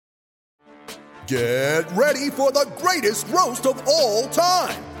Get ready for the greatest roast of all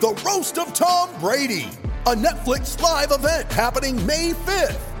time, the Roast of Tom Brady, a Netflix live event happening May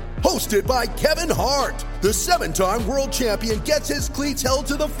 5th. Hosted by Kevin Hart, the 7-time world champion gets his cleats held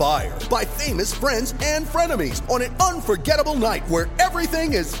to the fire by famous friends and frenemies on an unforgettable night where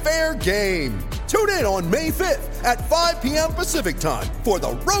everything is fair game. Tune in on May 5th at 5 p.m. Pacific time for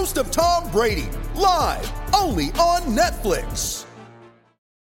the Roast of Tom Brady, live only on Netflix.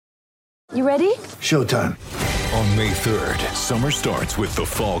 You ready? Showtime. On May 3rd, summer starts with The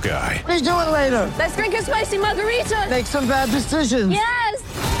Fall Guy. Let's do it later. Let's drink a spicy margarita. Make some bad decisions. Yes!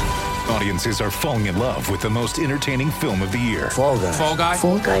 Audiences are falling in love with the most entertaining film of the year. Fall Guy. Fall Guy?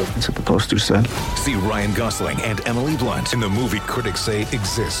 Fall guy. That's what the poster said. See Ryan Gosling and Emily Blunt in the movie critics say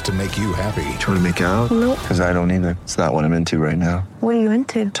exists to make you happy. Trying to make it out? Nope. Because I don't either. It's not what I'm into right now. What are you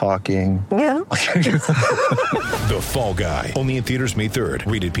into? Talking. Yeah. The Fall Guy. Only in theaters May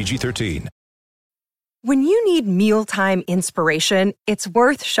 3rd. Rated PG-13. When you need mealtime inspiration, it's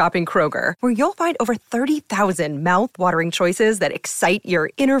worth shopping Kroger, where you'll find over 30,000 mouth-watering choices that excite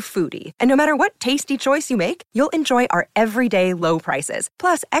your inner foodie. And no matter what tasty choice you make, you'll enjoy our everyday low prices,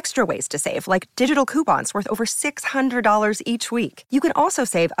 plus extra ways to save, like digital coupons worth over $600 each week. You can also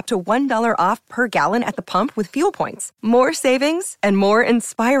save up to $1 off per gallon at the pump with fuel points. More savings and more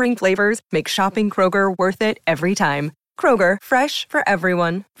inspiring flavors make shopping Kroger worth it every time. Kroger, fresh for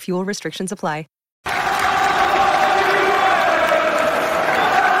everyone. Fuel restrictions apply.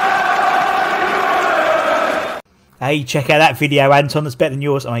 Hey, check out that video, Anton. That's better than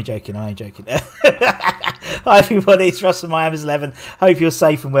yours. I ain't joking. Hi, everybody. It's Russell Miami's 11. Hope you're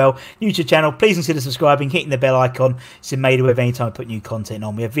safe and well. New to the channel, please consider subscribing, hitting the bell icon so made aware of any time I put new content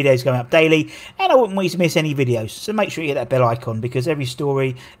on. We have videos going up daily, and I wouldn't want you to miss any videos. So make sure you hit that bell icon because every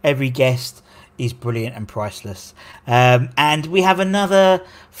story, every guest is brilliant and priceless. And we have another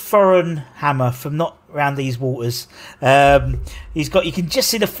foreign hammer from not around these waters. You can just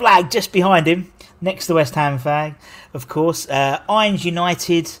see the flag just behind him, next to the West Ham flag, of course. Irons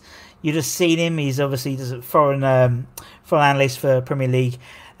United, you've just seen him. He's obviously a foreign analyst for Premier League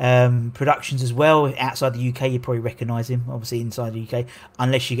productions as well. Outside the UK, you probably recognise him. Obviously, inside the UK,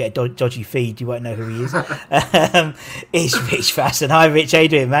 unless you get a dodgy feed, you won't know who he is. It's Rich Fasson. Hi, Rich. How you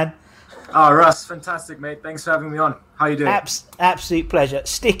doing, man? Oh, Russ, fantastic, mate. Thanks for having me on. How you doing? Absolute pleasure.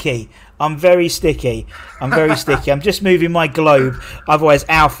 Sticky. I'm very sticky. I'm just moving my globe. Otherwise,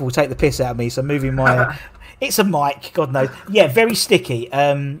 Alf will take the piss out of me. So I'm moving my... it's a mic, God knows. Yeah, very sticky.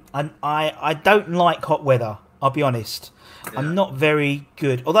 I don't like hot weather, I'll be honest. Yeah. I'm not very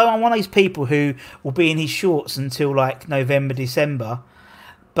good. Although I'm one of those people who will be in his shorts until like November, December.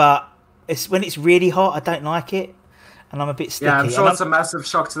 But when it's really hot, I don't like it. And I'm a bit sticky. Yeah, I'm sure it's a massive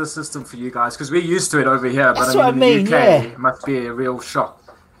shock to the system for you guys because we're used to it over here. But in the UK, it must be a real shock.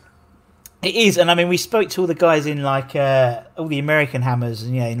 It is, and I mean, we spoke to all the guys in like all the American hammers,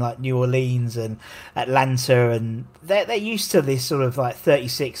 and in like New Orleans and Atlanta, and they're used to this sort of like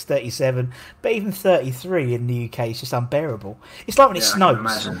 36, 37, but even 33 in the UK is just unbearable. It's like when it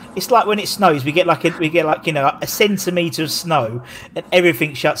snows. It's like when it snows, we get like a centimetre of snow, and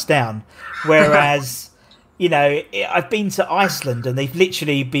everything shuts down. Whereas I've been to Iceland and they've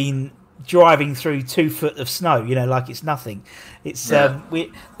literally been driving through 2 foot of snow, like it's nothing. It's the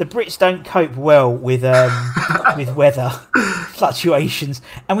Brits don't cope well with weather fluctuations,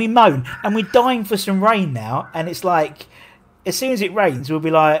 and we moan, and we're dying for some rain now, and it's like as soon as it rains we'll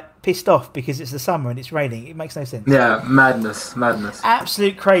be like pissed off because it's the summer and it's raining. It makes no sense. Yeah, madness.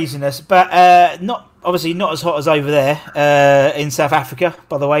 Absolute craziness, but not as hot as over there in South Africa.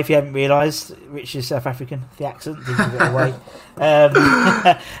 By the way, if you haven't realised, Rich is South African. The accent didn't give it away.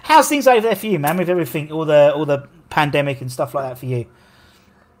 How's things over there for you, man? With everything, all the pandemic and stuff like that for you?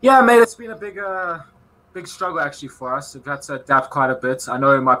 Yeah, mate, it's been a big struggle actually for us. We've had to adapt quite a bit. I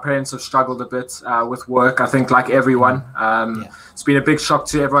know my parents have struggled a bit with work. I think like everyone, it's been a big shock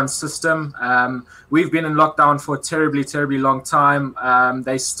to everyone's system. We've been in lockdown for a terribly, terribly long time.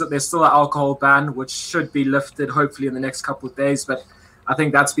 There's still an alcohol ban, which should be lifted hopefully in the next couple of days. But I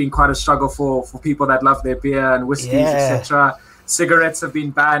think that's been quite a struggle for people that love their beer and whiskeys, etc. Cigarettes have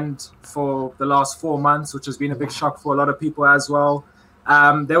been banned for the last 4 months, which has been a big shock for a lot of people as well.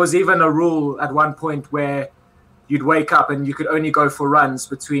 There was even a rule at one point where you'd wake up and you could only go for runs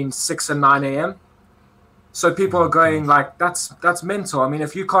between 6 and 9 a.m. So people are going like, that's mental. I mean,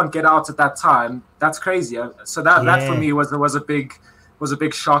 if you can't get out at that time, that's crazy. So that for me was a big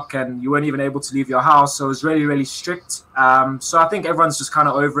shock, and you weren't even able to leave your house. So it was really, really strict. So I think everyone's just kind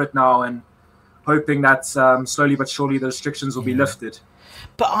of over it now and hoping that slowly but surely the restrictions will be lifted.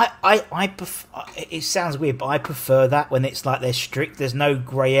 But it sounds weird, but I prefer that when it's like they're strict. There's no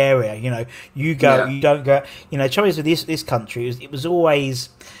grey area. You know, you go, you don't go. You know, the trouble is with this country, it was always,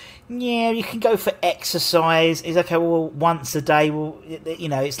 yeah, you can go for exercise. It's okay, well, once a day. Well, you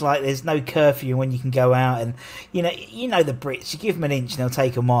know, it's like there's no curfew when you can go out, and you know the Brits. You give them an inch, and they'll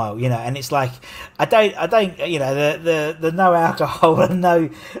take a mile. You know, and it's like I don't. You know, the no alcohol and no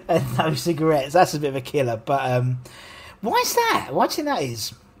cigarettes. That's a bit of a killer. But why is that? Why do you think that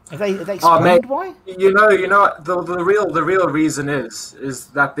is? Have they explained why? You know, the real reason is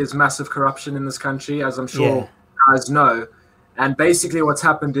that there's massive corruption in this country, as I'm sure you guys know. And basically what's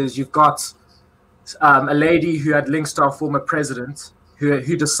happened is you've got a lady who had links to our former president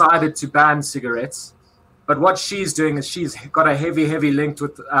who decided to ban cigarettes. But what she's doing is she's got a heavy links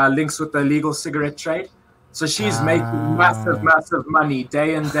with the illegal cigarette trade. So she's making massive money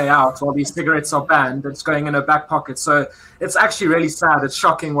day in, day out while these cigarettes are banned. It's going in her back pocket. So it's actually really sad. It's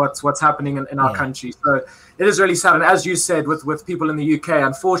shocking what's happening in our country. So it is really sad. And as you said, with people in the UK,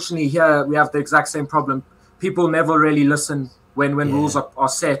 unfortunately here we have the exact same problem. People never really listen when rules are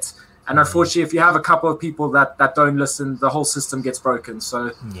set. And unfortunately, if you have a couple of people that don't listen, the whole system gets broken.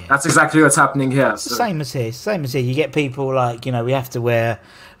 So that's exactly what's happening here. So. Same as here. You get people like, you know, we have to wear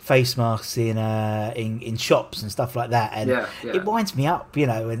face masks in shops and stuff like that, and it winds me up, you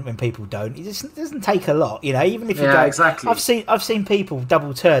know, when people don't. It doesn't take a lot, you know. Even if you go, exactly. I've seen people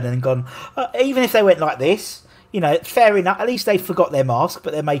double turn and gone. Even if they went like this, you know, fair enough. At least they forgot their mask,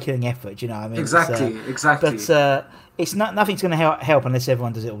 but they're making an effort. You know what I mean? Exactly. But it's nothing's going to help unless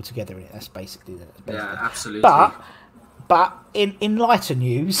everyone does it all together. That's basically it. Yeah, absolutely. But in lighter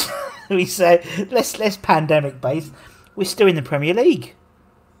news, we say less pandemic based. We're still in the Premier League.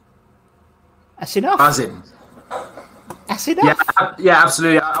 That's enough. That's enough. Yeah,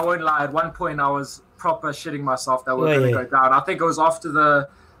 absolutely. I won't lie. At one point, I was proper shitting myself that we're going to go down. I think it was after the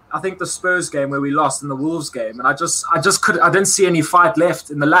Spurs game where we lost in the Wolves game, and I didn't see any fight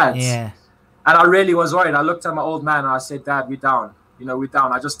left in the lads. Yeah. And I really was worried. I looked at my old man and I said, "Dad, we're down. You know, we're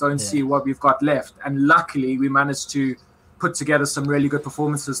down. I just don't see what we've got left." And luckily, we managed to put together some really good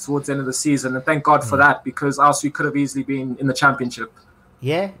performances towards the end of the season, and thank God for that, because else we could have easily been in the Championship.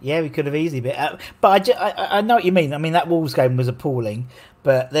 Yeah, we could have easily been. But I know what you mean. I mean, that Wolves game was appalling.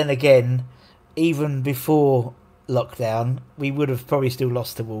 But then again, even before lockdown, we would have probably still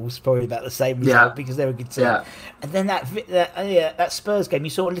lost to Wolves, probably about the same result, because they were a good team. Yeah. And then that Spurs game,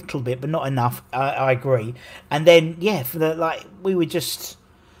 you saw a little bit, but not enough. I agree. And then, we were just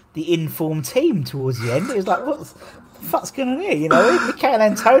the informed team towards the end. It was like, what the fuck's going on here? You know, Mikel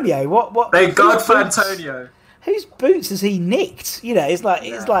Antonio. What? Thank God for Antonio. Whose boots has he nicked? You know, it's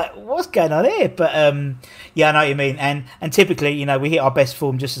like what's going on here? But I know what you mean. And typically, you know, we hit our best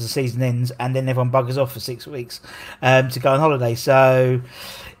form just as the season ends, and then everyone buggers off for 6 weeks to go on holiday. So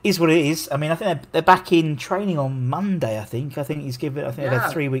is what it is. I mean, I think they're back in training on Monday. I think they've had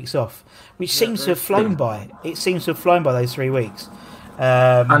 3 weeks off, which seems to have flown by. It seems to have flown by those 3 weeks.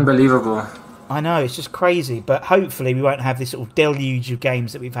 Unbelievable. I know, it's just crazy, but hopefully we won't have this sort of deluge of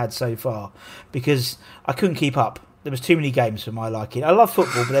games that we've had so far, because I couldn't keep up. There was too many games for my liking. I love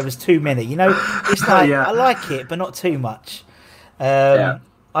football, but there was too many. You know, it's like, I like it, but not too much.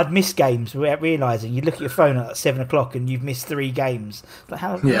 I'd miss games without realising. You look at your phone at 7 o'clock and you've missed 3 games. Like,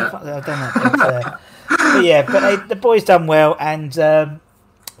 how the fuck have I done that? But the boys done well, and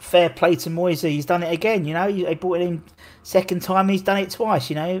fair play to Moisey. He's done it again, you know. They brought it in second time, he's done it twice,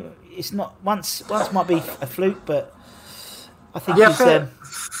 you know. It's not once might be a fluke, but I think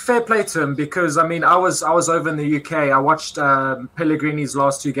fair play to him, because I mean I was over in the UK. I watched Pellegrini's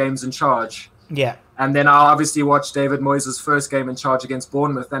last 2 games in charge. Yeah. And then I obviously watched David Moyes' first game in charge against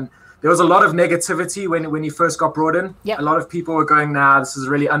Bournemouth, and there was a lot of negativity when he first got brought in. Yep. A lot of people were going, this is a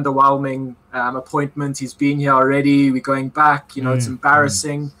really underwhelming appointment. He's been here already. We're going back. You know, it's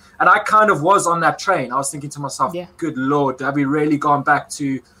embarrassing. And I kind of was on that train. I was thinking to myself, good Lord, have we really gone back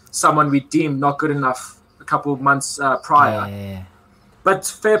to someone we deemed not good enough a couple of months prior? Yeah. But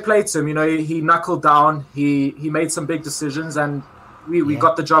fair play to him. You know, he knuckled down. He made some big decisions, and we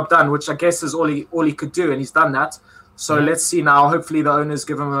got the job done, which I guess is all he could do, and he's done that. So let's see now. Hopefully the owners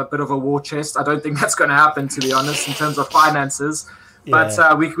give him a bit of a war chest. I don't think that's going to happen, to be honest, in terms of finances.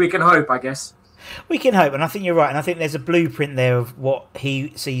 But we can hope, I guess. We can hope, and I think you're right. And I think there's a blueprint there of what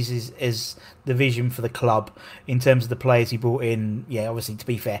he sees as the vision for the club in terms of the players he brought in. Yeah, obviously, to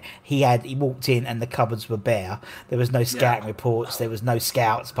be fair, he walked in and the cupboards were bare. There was no scouting reports. There was no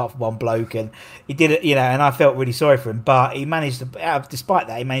scouts apart from one bloke, and he did it. You know, and I felt really sorry for him. But he managed to, despite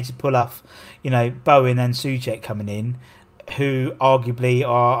that, he managed to pull off. You know, Bowen and Souček coming in, who arguably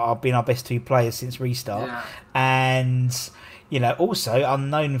are been our best 2 players since restart, and also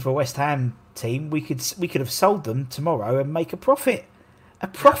unknown for a West Ham team, we could have sold them tomorrow and make a profit.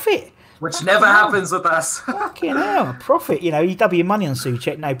 Which never happens with us. Fucking hell, a profit. You double your money on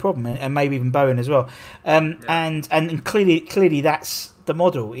Souček, no problem, and maybe even Bowen as well. And clearly that's the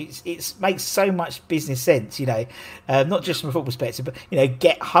model. It makes so much business sense. Not just from a football perspective, but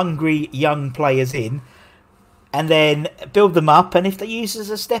get hungry young players in, and then build them up. And if they use it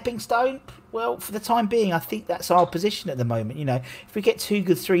as a stepping stone, well, for the time being, I think that's our position at the moment. If we get 2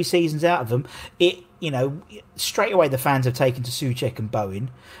 good 3 seasons out of them, straight away the fans have taken to Souček and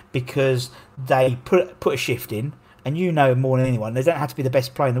Bowen because they put a shift in, and more than anyone, they don't have to be the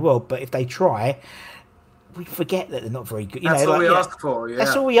best player in the world, but if they try, we forget that they're not very good. That's all we ask for. Yeah.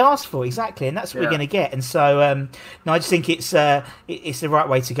 That's all we ask for, exactly, and that's what we're going to get. And so, I just think it's the right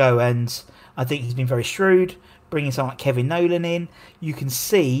way to go, and I think he's been very shrewd. Bringing someone like Kevin Nolan in, you can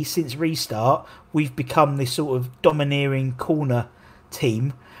see since restart we've become this sort of domineering corner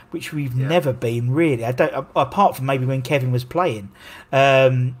team, which we've never been really. Apart from maybe when Kevin was playing,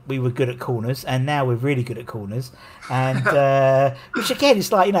 we were good at corners, and now we're really good at corners. And which again,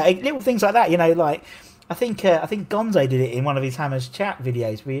 it's like little things like that. I think Gonzo did it in one of his Hammers chat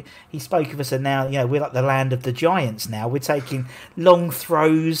videos. He spoke of us, and now we're like the land of the giants. Now we're taking long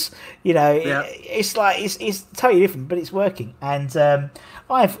throws. It's like it's totally different, but it's working. And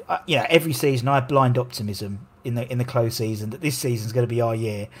I've every season I have blind optimism in the close season that this season's going to be our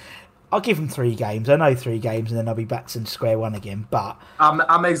year. I'll give them 3 games. I know 3 games, and then I'll be back to square one again. But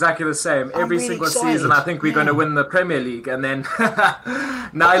I'm exactly the same. Every really single season, I think we're going to win the Premier League, and then I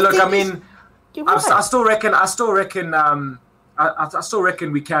still reckon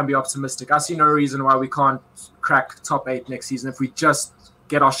we can be optimistic. I see no reason why we can't crack top 8 next season if we just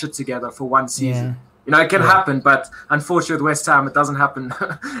get our shit together for one season. It can happen, but unfortunately with West Ham, it doesn't happen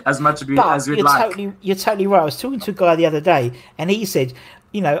as much as we'd like. You're totally right. I was talking to a guy the other day, and he said,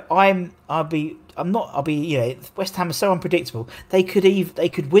 West Ham is so unpredictable. They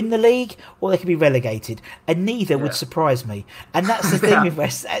could win the league or they could be relegated, and neither would surprise me. And that's the thing with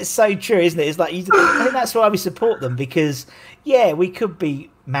West. It's so true, isn't it? It's like I think that's why we support them, because we could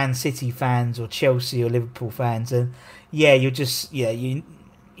be Man City fans or Chelsea or Liverpool fans, and you're just you're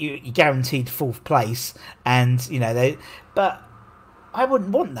guaranteed 4th place, and but I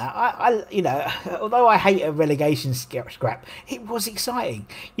wouldn't want that. Although I hate a relegation scrap, it was exciting,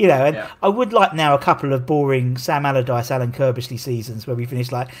 and I would like now a couple of boring Sam Allardyce, Alan Kirbishley seasons where we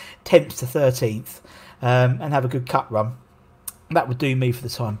finish like 10th to 13th, and have a good cup run. That would do me for the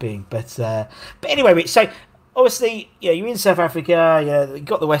time being. But anyway, Rich, so obviously, you're in South Africa, you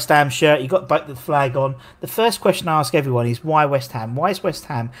got the West Ham shirt, you got the flag on. The first question I ask everyone is, why West Ham? Why is West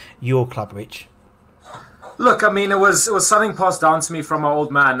Ham your club, Rich? Look, I mean, it was something passed down to me from my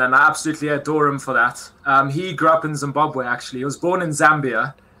old man, and I absolutely adore him for that. He grew up in Zimbabwe, actually. He was born in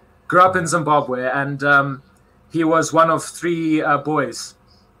Zambia, grew up in Zimbabwe, and he was one of 3 boys.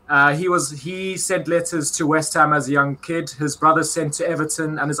 He sent letters to West Ham as a young kid. His brother sent to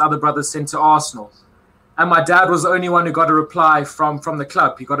Everton, and his other brother sent to Arsenal. And my dad was the only one who got a reply from the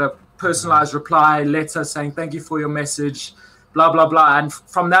club. He got a personalized reply letter saying, "Thank you for your message," blah, blah, blah. And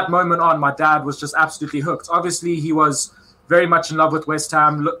from that moment on, my dad was just absolutely hooked. Obviously, he was very much in love with West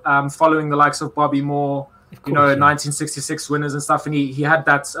Ham, following the likes of Bobby Moore, 1966 winners and stuff. And he had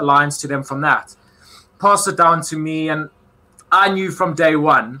that alliance to them from that. Passed it down to me, and I knew from day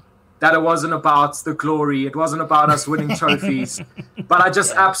one that it wasn't about the glory. It wasn't about us winning trophies. But I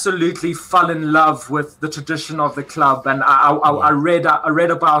just absolutely fell in love with the tradition of the club. And I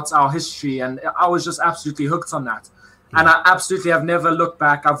read about our history, and I was just absolutely hooked on that. And I absolutely have never looked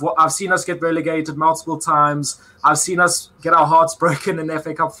back. I've seen us get relegated multiple times. I've seen us get our hearts broken in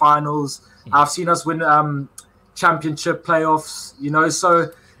FA Cup finals. I've seen us win championship playoffs,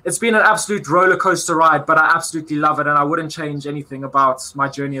 so it's been an absolute roller coaster ride, but I absolutely love it, and I wouldn't change anything about my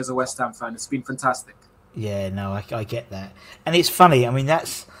journey as a West Ham fan. It's been fantastic. Yeah, no, I get that. And it's funny. I mean,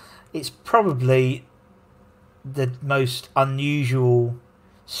 it's probably the most unusual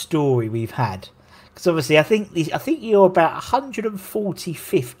story we've had. Because obviously, I think you're about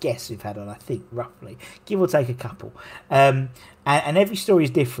 145th guest we've had on, I think, roughly. Give or take a couple. And every story is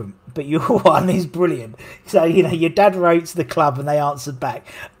different, but your one is brilliant. So, your dad wrote to the club and they answered back.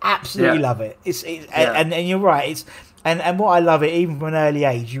 Absolutely love it. And you're right. And what I love it, even from an early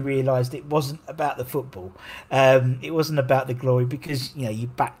age, you realised it wasn't about the football. It wasn't about the glory, because, you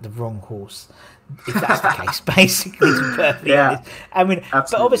backed the wrong horse. If that's the case, basically, to be perfectly honest. I mean,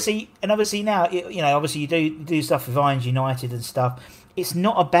 absolutely. But obviously now, obviously you do stuff with Irons United and stuff. It's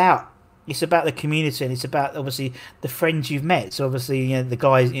not about it's about the community, and it's about obviously the friends you've met. So obviously, you know, the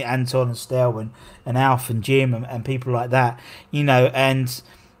guys, you know, Anton and Stel and Alf and Jim and people like that, you know, and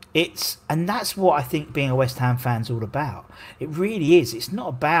that's what I think being a West Ham fan's all about. It really is. It's not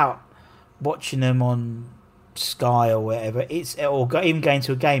about watching them on Sky or whatever. Even going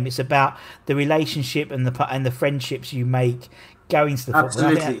to a game. It's about the relationship and the friendships you make going to the football.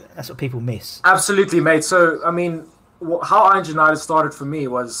 Absolutely. I think that's what people miss. Absolutely, mate. So I mean, how Iron United started for me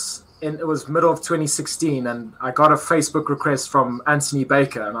was it was middle of 2016, and I got a Facebook request from Anthony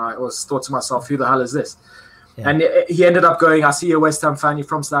Baker, and I thought to myself, who the hell is this? Yeah. And he ended up going, I see you're a West Ham fan, you're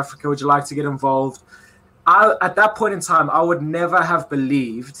from South Africa, would you like to get involved? At that point in time, I would never have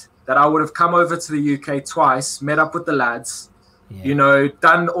believed that I would have come over to the UK twice, met up with the lads, you know,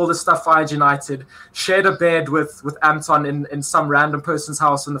 done all the stuff for Iron United, shared a bed with Anton in some random person's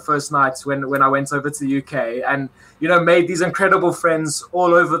house on the first night when I went over to the UK, and, you know, made these incredible friends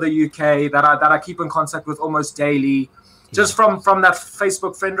all over the UK that I keep in contact with almost daily. Just from that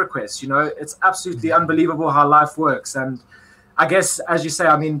Facebook friend request, you know, it's absolutely unbelievable how life works. And I guess, as you say,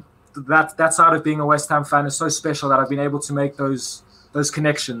 I mean, that side of being a West Ham fan is so special that I've been able to make those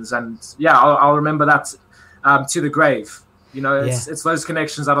connections. And yeah, I'll remember that to the grave. You know, it's those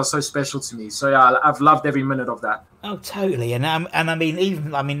connections that are so special to me. So yeah, I've loved every minute of that. Oh, totally. And I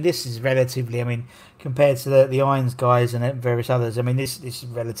mean, this is relatively, I mean, compared to the Irons guys and various others, I mean, this is a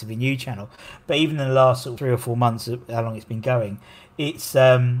relatively new channel. But even in the last sort of 3 or 4 months, how long it's been going, it's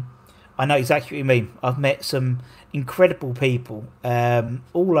I know exactly what you mean. I've met some incredible people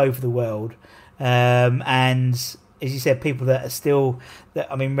all over the world, and as you said, people that are still that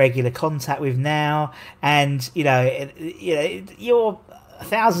I'm in regular contact with now, and you know, you're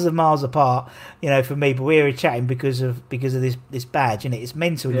thousands of miles apart, you know, from me, but we were chatting because of this badge, and it's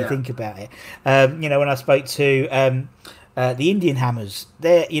mental when you think about it. You know, when I spoke to the Indian Hammers,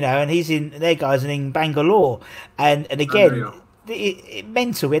 there, you know, and their guys in Bangalore, and again, it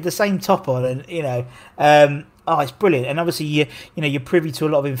mental. We had the same top on, and you know. It's brilliant, and obviously you're privy to a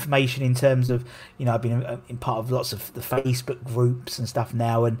lot of information in terms of, you know, I've been in part of lots of the Facebook groups and stuff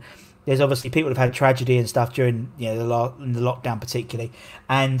now, and there's obviously people have had tragedy and stuff during, you know, the lockdown particularly,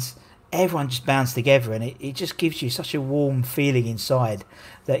 and everyone just bands together, and it just gives you such a warm feeling inside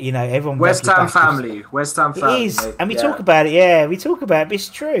that, you know, everyone. West Ham family. It is, and we talk about it. Yeah, we talk about it. But it's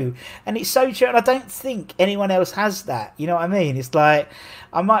true, and it's so true. And I don't think anyone else has that. You know what I mean? It's like,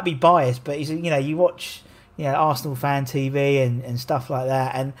 I might be biased, but you know, you watch, you know, Arsenal fan TV and stuff like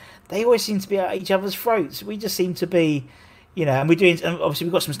that, and they always seem to be at each other's throats. We just seem to be, you know, and obviously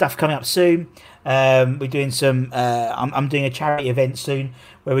we've got some stuff coming up soon. We're doing some, I'm doing a charity event soon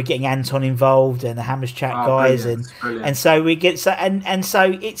where we're getting Anton involved and the Hammers Chat guys, brilliant. And so we get so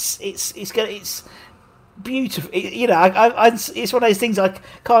it's beautiful. You know, it's one of those things I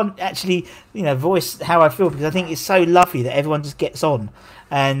can't actually, you know, voice how I feel, because I think it's so lovely that everyone just gets on.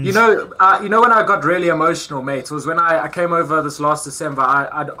 And you know when I got really emotional, mate, was when I came over this last December.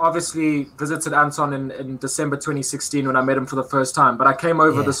 I'd obviously visited Anton in December 2016 when I met him for the first time, but I came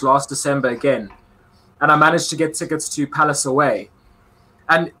over this last December again, and I managed to get tickets to Palace away,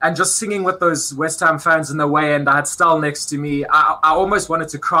 and just singing with those West Ham fans in the way, and I had Stal next to me. I almost wanted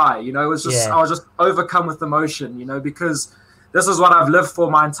to cry. You know, it was just I was just overcome with emotion. You know, because this is what I've lived for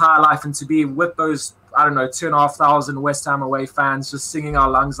my entire life, and to be with those, I don't know, 2,500 West Ham away fans just singing our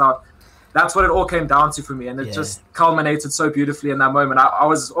lungs out. That's what it all came down to for me. And it just culminated so beautifully in that moment. I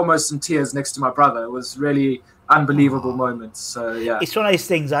was almost in tears next to my brother. It was really unbelievable moment. So, yeah. It's one of those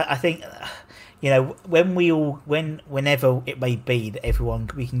things, I think, you know, whenever it may be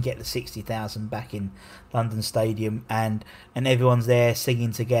that we can get the 60,000 back in London Stadium and everyone's there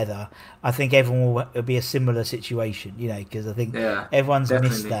singing together, I think everyone will be a similar situation, you know, because I think everyone's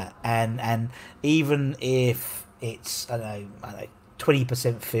missed that, and even if it's I don't know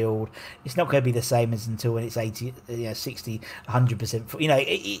 20% filled, it's not going to be the same as until when it's 80, 60, 100%. You know,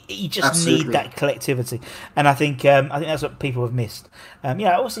 you just need that collectivity, and I think that's what people have missed.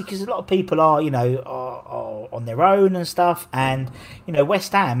 Obviously, because a lot of people are on their own and stuff, and you know,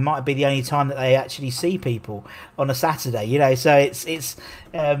 West Ham might be the only time that they actually see people on a Saturday. You know, so it's.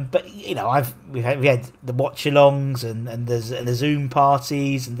 But you know, we had the watch-alongs and the Zoom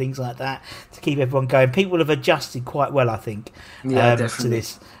parties and things like that to keep everyone going. People have adjusted quite well, I think, to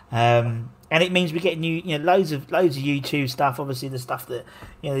this. And it means we're getting loads of YouTube stuff. Obviously, the stuff that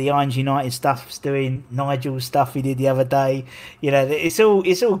the Irons United stuff's doing, Nigel's stuff he did the other day. You know, it's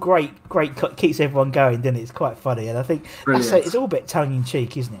all great. Keeps everyone going, doesn't it? It's quite funny, and I think it's all a bit tongue in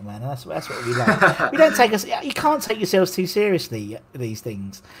cheek, isn't it, man? That's what we like. You can't take yourselves too seriously, these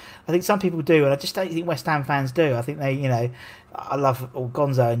things. I think some people do, and I just don't think West Ham fans do. I think they I love all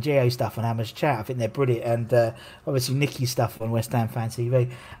Gonzo and Gio stuff on Hammers Chat. I think they're brilliant, and obviously Nicky's stuff on West Ham Fan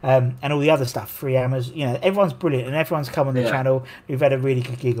TV, and all the other stuff. Free Hammers, everyone's brilliant, and everyone's come on the channel. We've had a really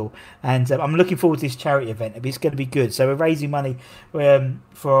good giggle, and I'm looking forward to this charity event. It's going to be good. So we're raising money from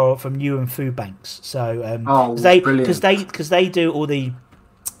Newham Food Banks. So because they do all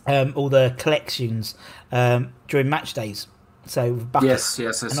the collections during match days. So buckets,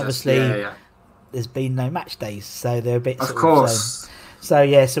 yes, and obviously. There's been no match days, so they're a bit. Of course. So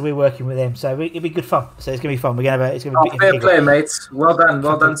we're working with them. So it'll be good fun. So it's gonna be fun. We're gonna have it's gonna be fair play, mates. Well done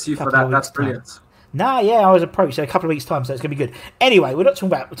to you for that. That's brilliant. I was approached a couple of weeks' time, so it's gonna be good. Anyway, we're talking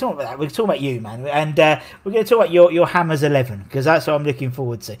about that. We're talking about you, man, and we're gonna talk about your Hammers 11 because that's what I'm looking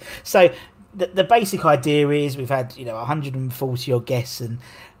forward to. So the basic idea is we've had 140 odd guests and.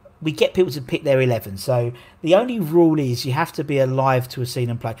 We get people to pick their 11. So the only rule is you have to be alive to have seen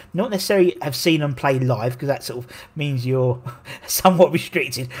them play. Not necessarily have seen them play live, because that sort of means you're somewhat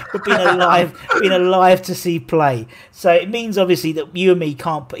restricted. But being alive to see play. So it means obviously that you and me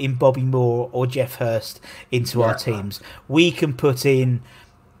can't put in Bobby Moore or Jeff Hurst into our teams. We can put in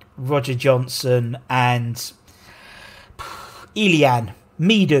Roger Johnson and Ilian.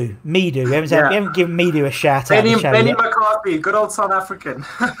 Midu. We haven't given Midu a shout out. Benny McCarthy, good old South African.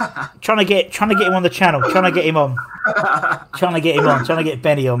 trying to get him on the channel. Trying to get him on. Trying to get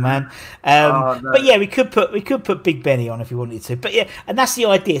Benny on, man. No. But yeah, we could put Big Benny on if we wanted to. But yeah, and that's the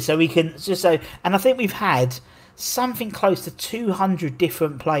idea. So we can and I think we've had something close to 200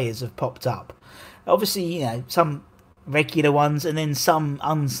 different players have popped up. Obviously, some regular ones and then some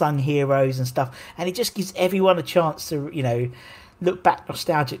unsung heroes and stuff. And it just gives everyone a chance to, look back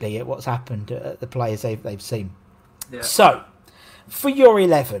nostalgically at what's happened at the players they've seen. Yeah. So, for your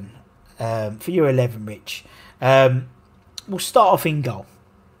 11, Rich, we'll start off in goal.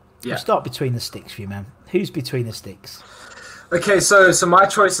 Yeah. We'll start between the sticks for you, man. Who's between the sticks? Okay, so my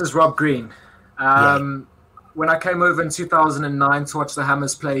choice is Rob Green. When I came over in 2009 to watch the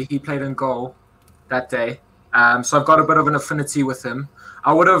Hammers play, he played in goal that day. So I've got a bit of an affinity with him.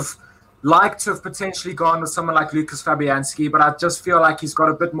 I would have liked to have potentially gone with someone like Lucas Fabianski, but I just feel like he's got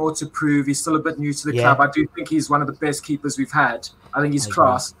a bit more to prove. He's still a bit new to the club. I do think he's one of the best keepers we've had. I think he's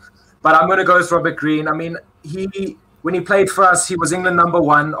class. But I'm going to go with Robert Green. I mean, when he played for us, he was England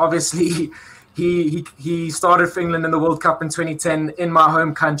 #1. Obviously, he started for England in the World Cup in 2010 in my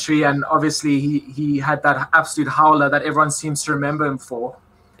home country, and obviously he had that absolute howler that everyone seems to remember him for.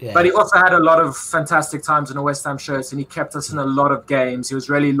 Yeah. But he also had a lot of fantastic times in a West Ham shirt, and he kept us in a lot of games. He was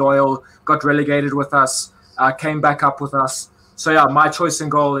really loyal, got relegated with us, came back up with us. So, yeah, my choice in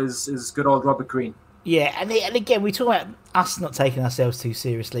goal is good old Robert Green. Yeah, and again, we talk about us not taking ourselves too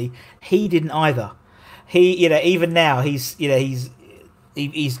seriously. He didn't either. He, even now, he's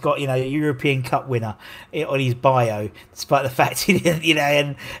got, a European Cup winner on his bio, despite the fact he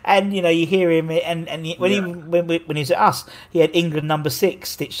didn't, and you hear him, and when he was at us, he had England #6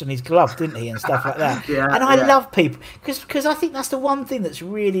 stitched on his glove, didn't he, and stuff like that. I love people because I think that's the one thing that's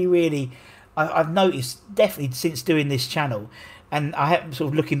really, really I've noticed definitely since doing this channel, and I have sort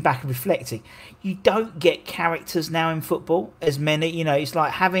of looking back and reflecting. You don't get characters now in football as many. It's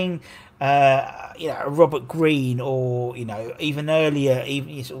like having. Robert Green or, even earlier,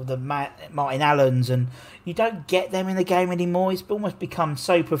 even sort of the Martin Allens, and you don't get them in the game anymore. It's almost become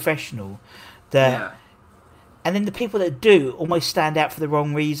so professional that, and then the people that do almost stand out for the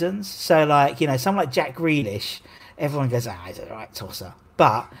wrong reasons. So someone like Jack Grealish, everyone goes, he's a right tosser,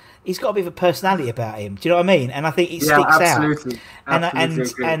 but he's got a bit of a personality about him. Do you know what I mean? And I think it sticks absolutely. out.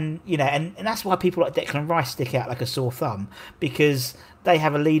 Absolutely. And that's why people like Declan Rice stick out like a sore thumb, because they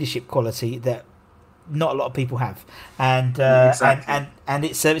have a leadership quality that not a lot of people have, and exactly. and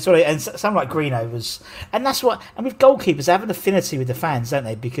it's really, and someone like Greeno was, and that's what, and with goalkeepers, they have an affinity with the fans, don't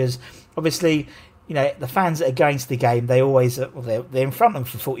they? Because obviously, the fans that are going to the game, they always they're in front of them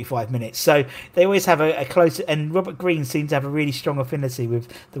for 45 minutes, so they always have a close. And Robert Green seems to have a really strong affinity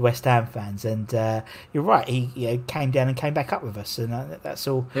with the West Ham fans, and you're right, he came down and came back up with us, and that's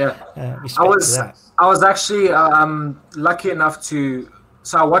all. Respect to that. I was actually lucky enough to.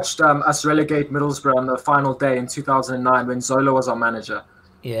 So I watched us relegate Middlesbrough on the final day in 2009 when Zola was our manager.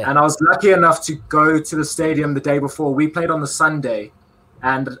 Yeah. And I was lucky enough to go to the stadium the day before. We played on the Sunday,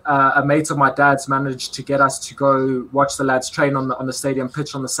 and a mate of my dad's managed to get us to go watch the lads train on the stadium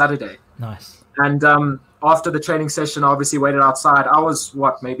pitch on the Saturday. Nice. And after the training session, I obviously waited outside. I was,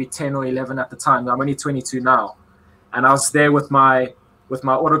 maybe 10 or 11 at the time. I'm only 22 now. And I was there with my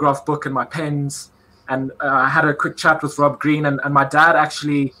autograph book and my pens. And I had a quick chat with Rob Green, and my dad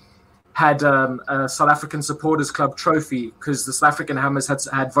actually had a South African Supporters Club trophy because the South African Hammers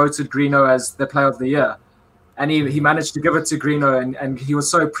had voted Greeno as their Player of the Year. and he managed to give it to Greeno, and he was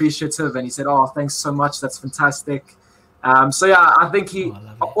so appreciative, and he said, "Oh, thanks so much, that's fantastic." So yeah, I think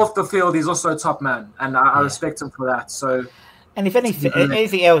off the field he's also a top man, and I respect him for that. So, and if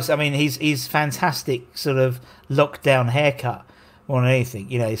anything else, I mean, he's fantastic sort of lockdown haircut. More than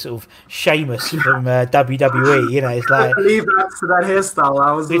anything, sort of Sheamus from WWE. It's like, I believe that's that hairstyle.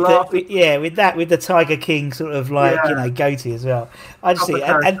 I was laughing. With the Tiger King sort of goatee as well. I just see,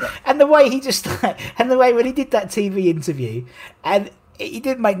 and the way he just and the way when he did that TV interview, and he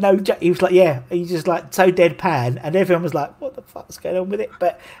didn't make no joke. He was like, he's just like so deadpan, and everyone was like, "What the fuck's going on with it?"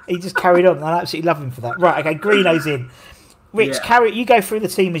 But he just carried on, and I absolutely love him for that. Right, okay, Greeno's in. Rich, you go through the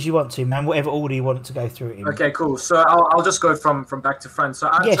team as you want to, man. Whatever order you want to go through it in. Okay, cool. So I'll just go from back to front. So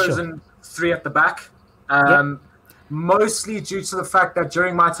I've chosen 3 at the back, mostly due to the fact that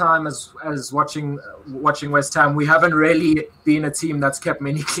during my time as watching West Ham, we haven't really been a team that's kept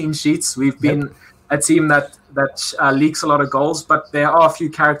many clean sheets. We've been a team that leaks a lot of goals, but there are a few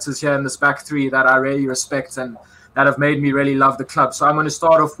characters here in this back 3 that I really respect and that have made me really love the club. So I'm going to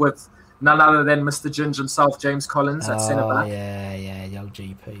start off with none other than Mr. Ginge himself, James Collins at centre-back. The old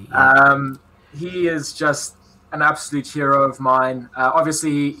GP. Yeah. He is just an absolute hero of mine.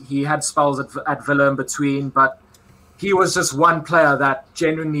 Obviously, he had spells at Villa in between, but he was just one player that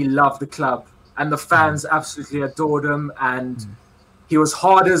genuinely loved the club, and the fans absolutely adored him, and he was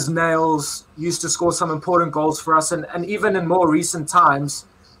hard as nails, used to score some important goals for us, and even in more recent times,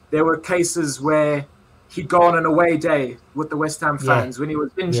 there were cases where he'd go on an away day with the West Ham fans when he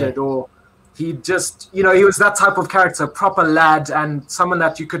was injured, or he just, he was that type of character, proper lad, and someone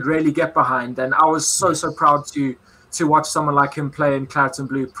that you could really get behind. And I was so proud to watch someone like him play in Claret and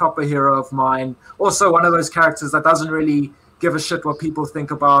Blue, proper hero of mine. Also one of those characters that doesn't really give a shit what people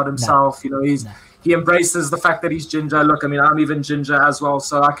think about himself. He embraces the fact that he's ginger. Look, I mean, I'm even ginger as well,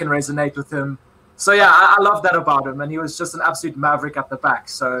 so I can resonate with him. So yeah, I love that about him, and he was just an absolute maverick at the back.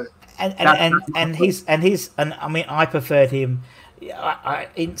 So and I mean, I preferred him.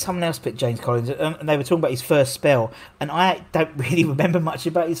 Someone else picked James Collins, and they were talking about his first spell, and I don't really remember much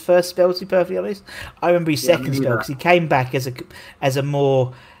about his first spell, to be perfectly honest. I remember his second spell because he came back as a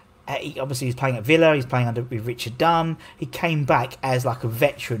more. Obviously, he's playing at Villa. He's playing with Richard Dunn. He came back as like a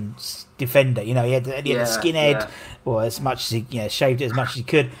veteran defender. He had the skinhead, or as much as he shaved it as much as he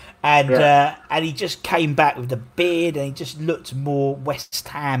could, and he just came back with the beard, and he just looked more West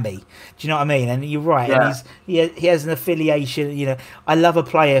Hammy. Do you know what I mean? And you're right. And he has an affiliation. I love a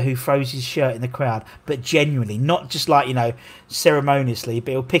player who throws his shirt in the crowd, but genuinely, not just like ceremoniously,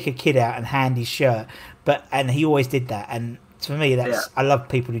 but he'll pick a kid out and hand his shirt. And he always did that. And for me, I love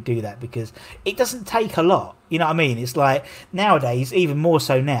people who do that because it doesn't take a lot. You know what I mean? It's like nowadays, even more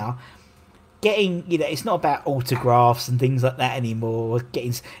so now, it's not about autographs and things like that anymore.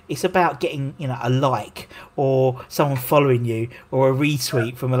 It's about getting a like or someone following you or a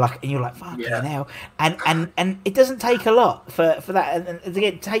retweet from and you're like, fucking hell. And it doesn't take a lot for that. And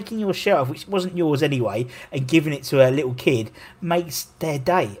again, taking your shirt off, which wasn't yours anyway, and giving it to a little kid makes their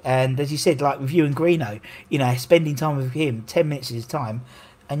day. And as you said, like with you and Greeno, spending time with him, 10 minutes of his time,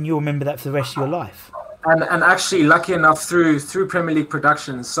 and you'll remember that for the rest of your life. And actually, lucky enough through Premier League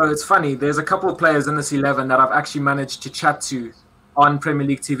productions. So it's funny. There's a couple of players in this 11 that I've actually managed to chat to on Premier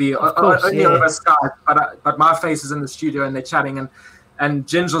League TV, only over Skype. But my face is in the studio and they're chatting. And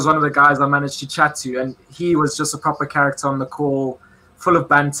Ginge was one of the guys I managed to chat to, and he was just a proper character on the call, full of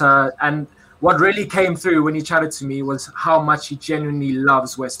banter. And what really came through when he chatted to me was how much he genuinely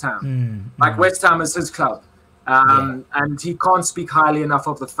loves West Ham. West Ham is his club, and he can't speak highly enough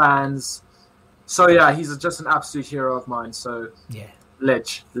of the fans. So yeah, he's just an absolute hero of mine. So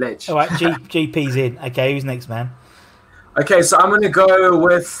ledge. All right, GP's in. Okay, who's next, man? Okay, so I'm going to go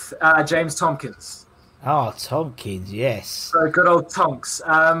with James Tompkins. Oh, Tompkins, yes. So good old Tonks.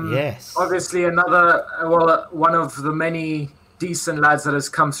 Yes. Obviously one of the many decent lads that has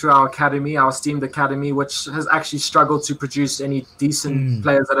come through our academy, our esteemed academy, which has actually struggled to produce any decent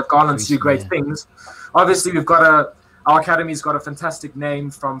players that have gone on to do great things. Obviously, our academy's got a fantastic name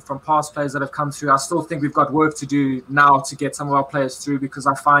from past players that have come through. I still think we've got work to do now to get some of our players through, because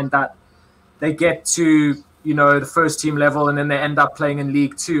I find that they get to, the first team level and then they end up playing in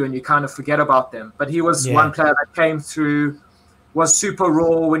League Two and you kind of forget about them. But he was one player that came through, was super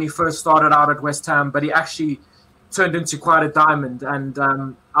raw when he first started out at West Ham, but he actually turned into quite a diamond. And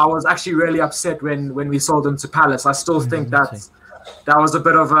I was actually really upset when we sold him to Palace. I still think that was a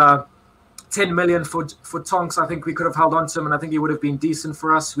bit of a 10 million for Tonks. I think we could have held on to him, and I think he would have been decent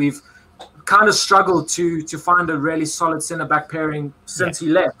for us. We've kind of struggled to find a really solid centre-back pairing since he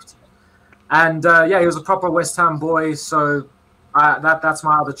left. And he was a proper West Ham boy, so that's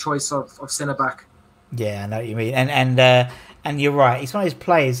my other choice of centre-back. Yeah, I know what you mean, and you're right. It's one of those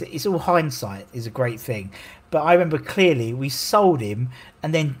players. It's all hindsight is a great thing, but I remember clearly we sold him,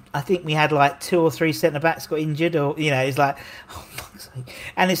 and then I think we had like 2 or 3 centre backs got injured, or it's like, oh fuck's sake.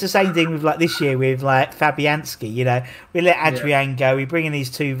 And it's the same thing with like this year with like Fabianski. We let Adrian go. We bring in these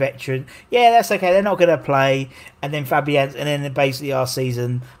 2 veterans. Yeah, that's okay. They're not going to play, and then Fabianski, and then basically our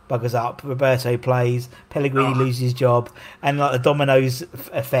season buggers up. Roberto plays, Pellegrini loses his job, and like the dominoes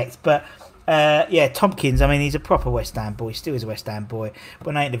effect, but. Tompkins, I mean, he's a proper West Ham boy, still is a West Ham boy.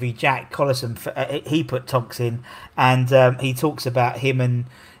 When I interviewed Jack Collison, he put Tonks in, and he talks about him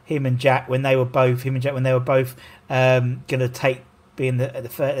and Jack when they were both going to take being their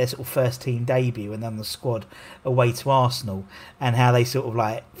sort of first team debut and then the squad away to Arsenal, and how they sort of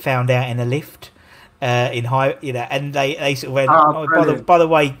like found out in a lift in high, and they sort of went, by the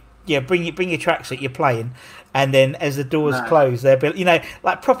way, bring your tracksuit, you're playing. And then as the doors close, they're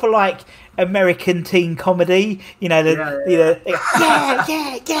like proper like American teen comedy. And then,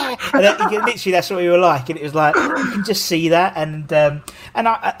 literally that's what we were like, and it was like you can just see that. And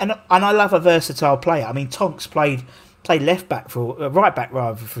I love a versatile player. I mean, Tonks played left back right back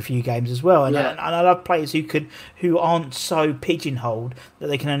rather for a few games as well. And I love players who aren't so pigeonholed that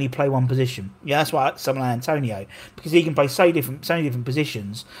they can only play one position. Yeah, that's why someone like Antonio, because he can play so many different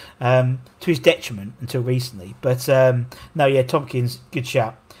positions to his detriment until recently. But Tompkins, good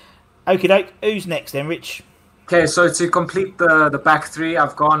shout. Okie doke, who's next then, Rich? Okay, so to complete the back 3,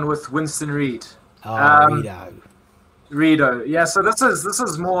 I've gone with Winston Reid. Rido. Yeah, so this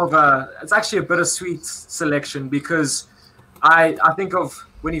is more of it's actually a bittersweet selection, because I think of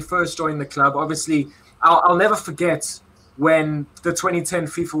when he first joined the club. Obviously, I'll never forget when the 2010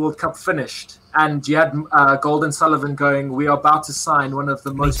 FIFA World Cup finished, and you had Golden Sullivan going, "We are about to sign one of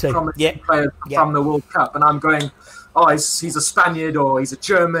the most promising players from the World Cup," and I'm going, "Oh, he's a Spaniard or he's a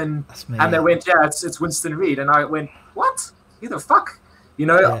German," and they went, "Yeah, it's Winston Reid," and I went, "What? Who the fuck?"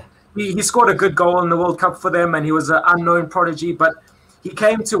 He scored a good goal in the World Cup for them, and he was an unknown prodigy, but he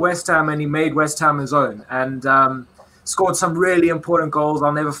came to West Ham and he made West Ham his own, and scored some really important goals.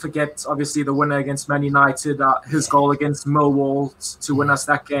 I'll never forget, obviously, the winner against Man United, his goal against Millwall to win us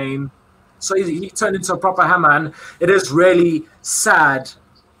that game. So he turned into a proper hammer, and it is really sad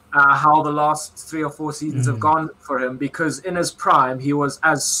how the last 3 or 4 seasons have gone for him, because in his prime, he was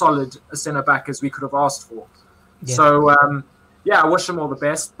as solid a centre-back as we could have asked for. Yeah. So... I wish him all the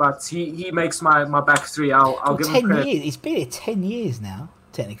best, but he makes my back 3. I'll give him credit. Years. He's been here 10 years now,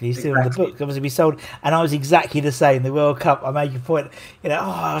 technically. He's still in the book. Obviously, we sold, and I was exactly the same. The World Cup, I made a point,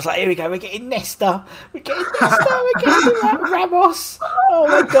 I was like, here we go, we're getting Nesta. We're getting Ramos. Oh,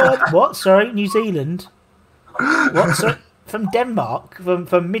 my God. What? Sorry, New Zealand. What? Sorry? From Denmark, from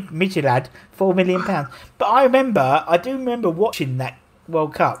Midtjylland, £4 million. But I do remember watching that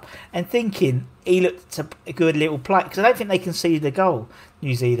World Cup and thinking he looked a good little play, because I don't think they conceded a goal,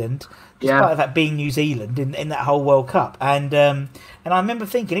 New Zealand, despite that being New Zealand in that whole World Cup. And I remember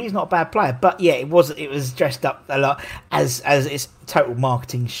thinking he's not a bad player, but it was dressed up a lot as it's total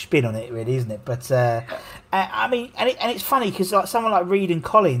marketing spin on it, really, isn't it? But I mean, and it's funny because like someone like Reid and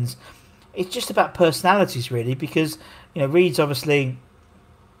Collins, it's just about personalities, really, because Reid's obviously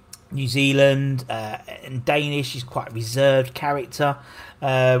New Zealand and Danish. He's quite a reserved character,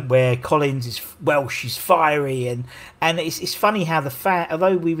 where Collins is Welsh, he's fiery, and it's funny how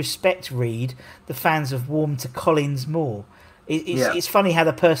although we respect Reid, the fans have warmed to Collins more. It's funny how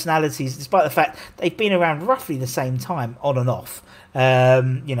the personalities, despite the fact they've been around roughly the same time, on and off,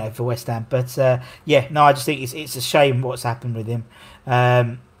 for West Ham. But I just think it's a shame what's happened with him.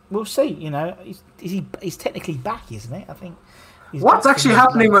 We'll see. He's technically back, isn't it? I think. What's actually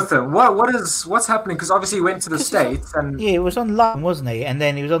happening with him? What's happening? Because obviously he went to the States, and he was on loan, wasn't he? And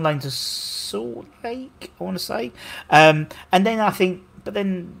then he was on loan to Salt Lake, I want to say. And then I think, but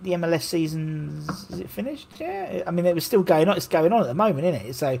then the MLS season, is it finished? Yeah, I mean it was still going on. It's going on at the moment, isn't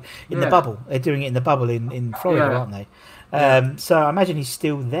it? So in the bubble, they're doing it in the bubble in Florida, aren't they? So I imagine he's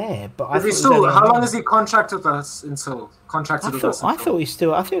still there. But how long is he contracted with us until? I thought he's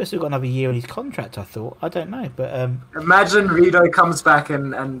still got another year on his contract. I don't know, but imagine Rido comes back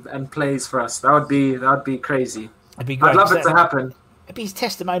and plays for us. That would be crazy. It'd be great. I'd love it to happen. It'd be his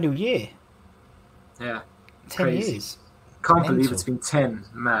testimonial year. Yeah, 10 crazy. years. Can't believe it's been 10,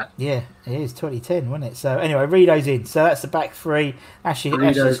 Matt. Yeah, it is 2010, wasn't it? So anyway, Rido's in. So that's the back 3.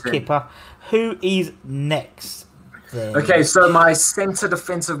 Ashley's Kipper. Who is next? Then? Okay, so my centre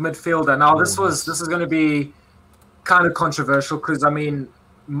defensive midfielder. Now this is going to be kind of controversial, because I mean,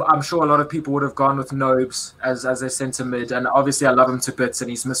 I'm sure a lot of people would have gone with Nobes as their centre mid, and obviously I love him to bits, and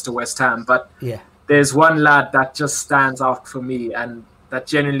he's Mr. West Ham. But there's one lad that just stands out for me, and that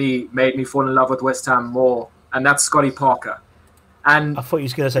genuinely made me fall in love with West Ham more, and that's Scotty Parker. And I thought you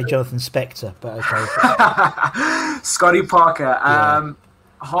was going to say Jonathan Spector, but okay. Scotty Parker,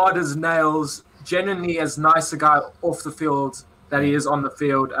 hard as nails, genuinely as nice a guy off the field that he is on the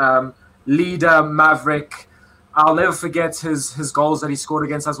field. Leader, maverick. I'll never forget his goals that he scored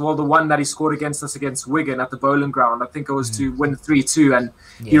against us. Well, the one that he scored against us against Wigan at the Bowling Ground. I think it was to win 3-2, and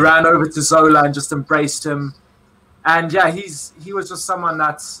he ran over to Zola and just embraced him. And yeah, he was just someone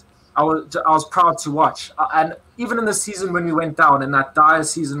that I was proud to watch. And even in the season when we went down, in that dire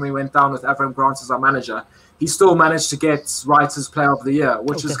season we went down with Avram Grant as our manager, he still managed to get Writers' Player of the Year,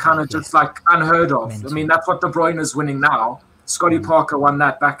 which is kind of just like unheard of. Mental. I mean, that's what De Bruyne is winning now. Scotty Parker won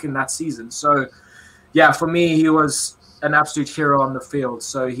that back in that season. So yeah, for me, he was an absolute hero on the field.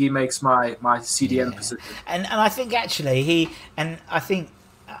 So he makes my CDM position. And I think actually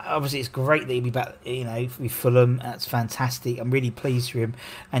obviously it's great that he'll be back, with Fulham. That's fantastic. I'm really pleased for him.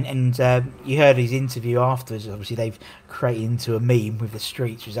 And you heard his interview afterwards. Obviously they've created into a meme with the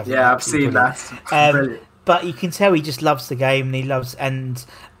streets. Which I've seen that. But you can tell he just loves the game, and he loves and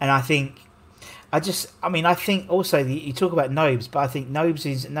I think. I think also you talk about Nobes, but I think Nobes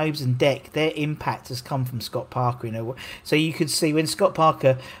and Deck, their impact has come from Scott Parker. So you could see when Scott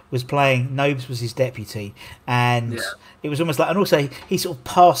Parker was playing, Nobes was his deputy, and it was almost like, and also he sort of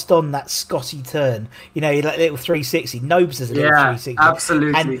passed on that Scotty turn, like little 360. Nobes has a little 360,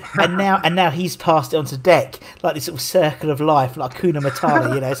 absolutely. and now he's passed it on to Deck, like this sort of circle of life, like Kuna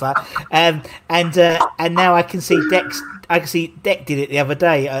Matata. It's like, and now I can see Deck did it the other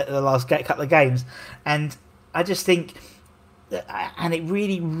day at the last couple of games, and I just think, and it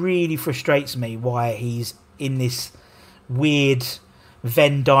really, really frustrates me why he's in this weird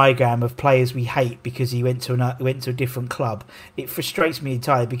Venn diagram of players we hate because he went to a different club. It frustrates me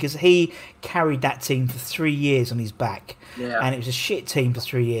entirely because he carried that team for 3 years on his back, and it was a shit team for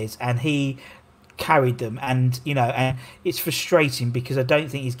 3 years, and he carried them, and and it's frustrating because I don't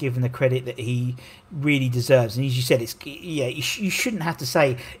think he's given the credit that he really deserves. And as you said, you shouldn't have to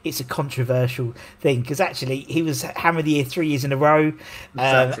say it's a controversial thing, because actually he was Hammer of the Year 3 years in a row.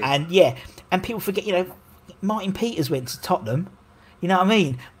 Exactly. And people forget, Martin Peters went to Tottenham. You know what I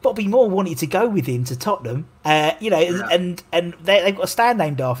mean? Bobby Moore wanted to go with him to Tottenham, and they've got a stand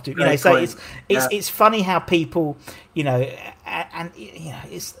named after him. So it's funny how people,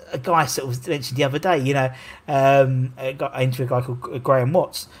 it's a guy sort of mentioned the other day. Got into a guy called Graham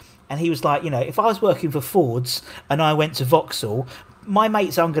Watts, and he was like, if I was working for Ford's and I went to Vauxhall, my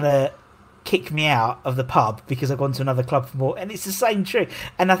mates aren't gonna kick me out of the pub because I've gone to another club for more. And it's the same true.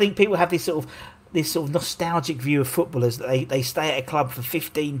 And I think people have this sort of nostalgic view of footballers that they stay at a club for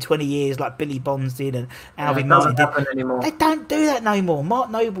 15, 20 years like Billy Bonds did and Alvin Martin did. Anymore. They don't do that no more.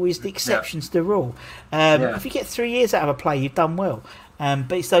 Mark Noble is the exception to the rule. If you get 3 years out of a play, you've done well.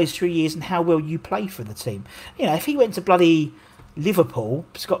 But it's those 3 years and how well you play for the team. If he went to bloody Liverpool,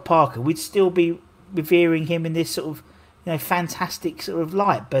 Scott Parker, we'd still be revering him in this sort of fantastic sort of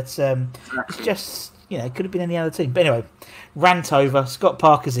light. But it's just, it could have been any other team. But anyway, rant over. Scott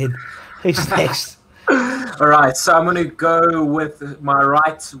Parker's in. Who's next? All right, so I'm going to go with my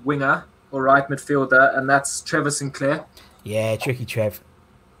right winger or right midfielder, and that's Trevor Sinclair. Yeah, Tricky Trev.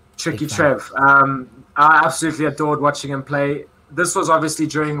 I absolutely adored watching him play. This was obviously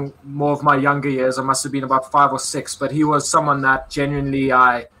during more of my younger years. I must have been about 5 or 6, but he was someone that genuinely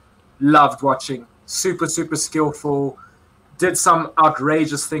I loved watching. Super, super skillful. Did some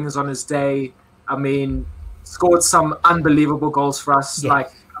outrageous things on his day. I mean, scored some unbelievable goals for us. Yeah.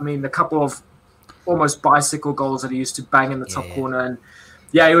 A couple of almost bicycle goals that he used to bang in the top corner. And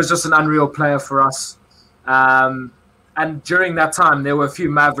he was just an unreal player for us. And during that time, there were a few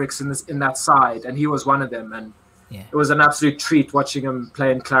Mavericks in that side, and he was one of them. And it was an absolute treat watching him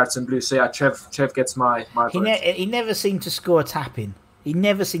play in Clarets and Blue. So Trev gets my vote. He never seemed to score a tap-in.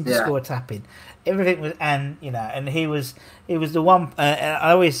 Score a tap-in. Everything was, and he was the one.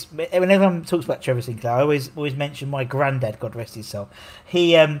 I always, whenever everyone talks about Trevor Sinclair, I always mention my granddad, God rest his soul.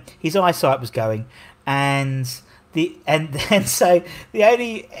 He his eyesight was going, and so the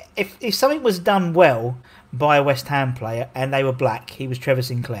only if something was done well by a West Ham player and they were black, he was Trevor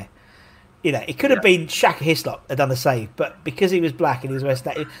Sinclair. It could have been Shaka Hislop had done the save, but because he was black and he was West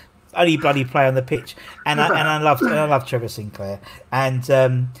Ham, only bloody play on the pitch, and I love Trevor Sinclair, and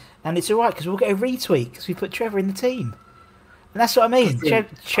it's all right because we'll get a retweet because we put Trevor in the team. And that's what I mean.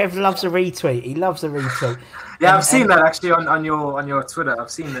 Trev loves a retweet. He loves a retweet. Yeah, I've seen that actually on your Twitter.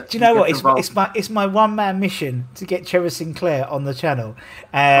 I've seen it. Do you know what? It's my one man mission to get Trevor Sinclair on the channel,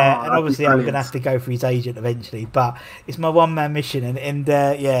 and obviously I'm going to have to go for his agent eventually. But it's my one man mission, and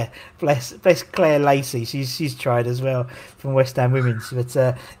bless Claire Lacey. She's tried as well from West Ham Women's. But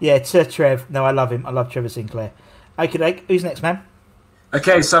to Trev. No, I love him. I love Trevor Sinclair. Okay, who's next, man?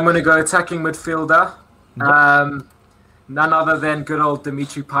 Okay, so I'm going to go attacking midfielder. None other than good old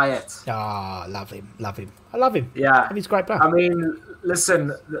Dimitri Payet. Ah, love him. I love him. Yeah. He's a great player. I mean,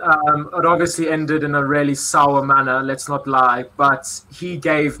 listen, it obviously ended in a really sour manner, let's not lie, but he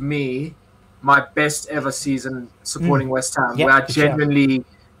gave me my best ever season supporting West Ham, where I genuinely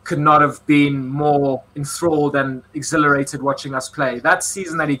could not have been more enthralled and exhilarated watching us play. That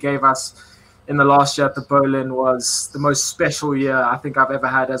season that he gave us in the last year at the Boleyn was the most special year I think I've ever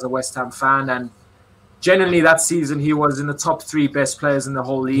had as a West Ham fan, and generally, that season, he was in the top 3 best players in the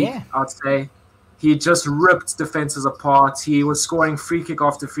whole league, I'd say. He just ripped defenses apart. He was scoring free kick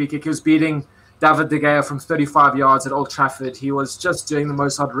after free kick. He was beating David De Gea from 35 yards at Old Trafford. He was just doing the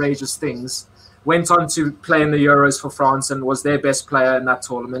most outrageous things. Went on to play in the Euros for France and was their best player in that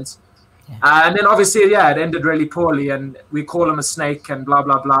tournament. Yeah. And then, obviously, it ended really poorly. And we call him a snake and blah,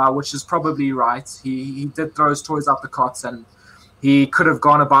 blah, blah, which is probably right. He did throw his toys out the cots and he could have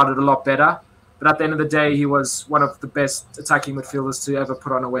gone about it a lot better. But at the end of the day, he was one of the best attacking midfielders to ever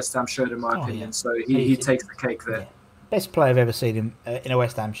put on a West Ham shirt, in my opinion. Yeah. So he takes the cake there. Yeah. Best player I've ever seen him in a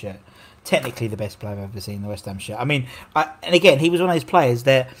West Ham shirt. Technically, the best player I've ever seen in the West Ham shirt. I mean, and again, he was one of those players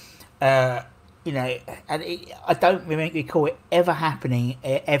that, I don't recall it ever happening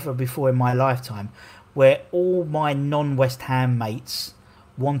ever before in my lifetime, where all my non-West Ham mates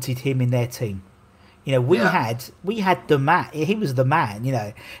wanted him in their team. We had the man. He was the man.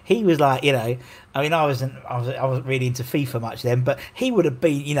 He was like, I mean, I wasn't really into FIFA much then, but he would have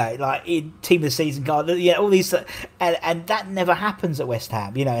been, like in team of the season guy. All these, and that never happens at West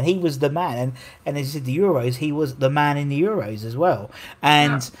Ham. And he was the man. And as you said, the Euros, he was the man in the Euros as well.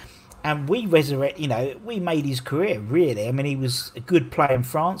 And we we made his career, really. I mean, he was a good player in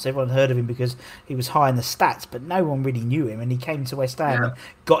France. Everyone heard of him because he was high in the stats, but no one really knew him. And he came to West Ham and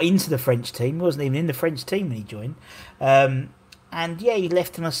got into the French team. He wasn't even in the French team when he joined. He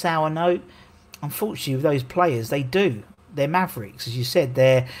left on a sour note. Unfortunately, with those players, they're mavericks. As you said,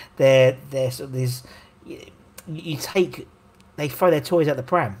 they're sort of this... They throw their toys at the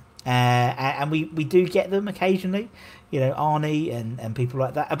pram. And we do get them occasionally. Arnie and people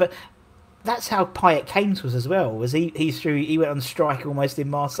like that. But that's how Payet came to us as well. Was he went on strike almost in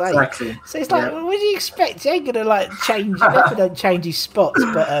Marseille. Exactly. So it's like, what do you expect? He ain't gonna change. He don't change his spots.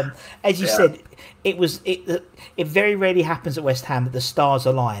 But as you said, it very rarely happens at West Ham that the stars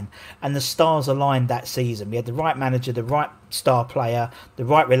align, and the stars aligned that season. We had the right manager, the right star player, the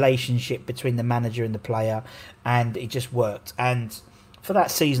right relationship between the manager and the player, and it just worked. And for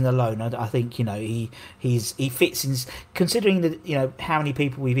that season alone, I think he fits in, considering that how many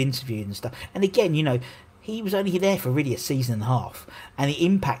people we've interviewed and stuff. And again, he was only there for really a season and a half, and the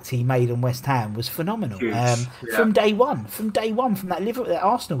impact he made on West Ham was phenomenal. From day one, from that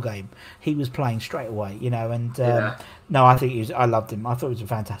Arsenal game, he was playing straight away. No, I think I loved him. I thought he was a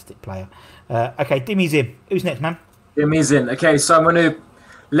fantastic player. Okay, Dimmy's in. Who's next, man? Dimmy's in. Okay, so I'm going to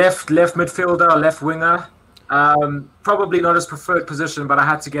left midfielder, left winger. Probably not his preferred position, but I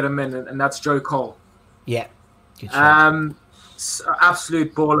had to get him in, and that's Joe Cole. Yeah. Good shot.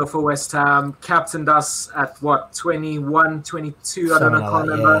 Absolute baller for West Ham. Captained us at 21, 22, I can't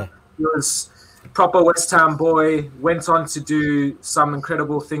remember. Yeah. He was proper West Ham boy, went on to do some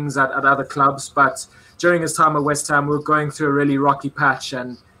incredible things at other clubs, but during his time at West Ham, we were going through a really rocky patch,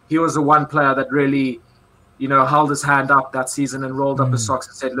 and he was the one player that really, held his hand up that season and rolled up his socks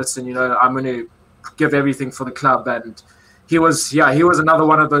and said, listen, I'm going to give everything for the club. And he was another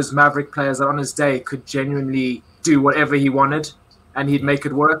one of those maverick players that on his day could genuinely do whatever he wanted and he'd make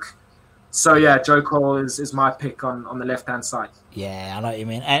it work. So Joe Cole is my pick on the left hand side. I know what you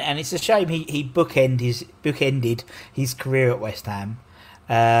mean, and it's a shame he bookended his career at West Ham.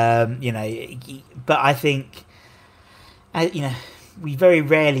 But I think we very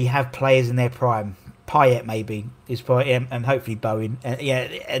rarely have players in their prime. Payet maybe is probably, and hopefully Bowen,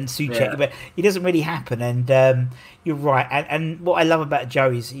 and Souček, but it doesn't really happen. And you're right. And what I love about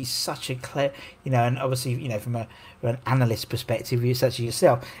Joe is he's such a clear, and obviously, from an analyst perspective, such as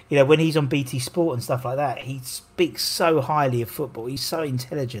yourself, when he's on BT Sport and stuff like that, he speaks so highly of football. He's so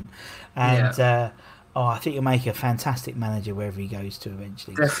intelligent, and I think he'll make a fantastic manager wherever he goes to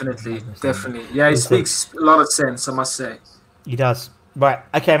eventually. Definitely. Yeah, he speaks a lot of sense, I must say. He does. Right.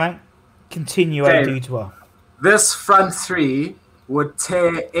 Okay, mate. Continue, du toit. this front three would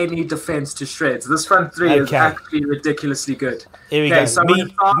tear any defense to shreds. This front three is actually ridiculously good. Here we go. So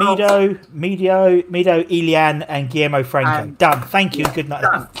Mido, Ilian, and Guillermo Franco. Done. Thank you. Good night.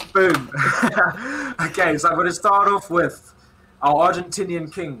 Done. Boom. Okay, so I'm going to start off with our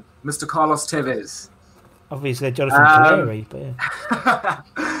Argentinian king, Mr. Carlos Tevez. Obviously, Jonathan Caleri. But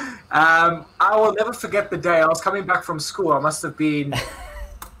I will never forget the day. I was coming back from school. I must have been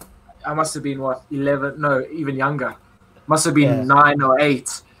what, 11? No, even younger. Must have been 9 or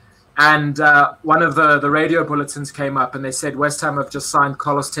 8. And one of the radio bulletins came up and they said West Ham have just signed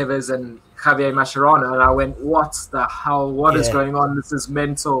Carlos Tevez and Javier Mascherano. And I went, what the hell? What is going on? This is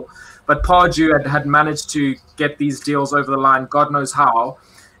mental. But Pardew had managed to get these deals over the line, God knows how.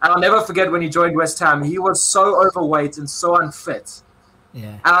 And I'll never forget when he joined West Ham, he was so overweight and so unfit.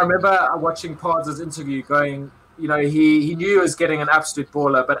 Yeah. And I remember watching Pardew's interview going, he knew he was getting an absolute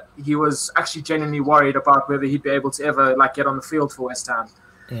baller, but he was actually genuinely worried about whether he'd be able to ever get on the field for West Ham.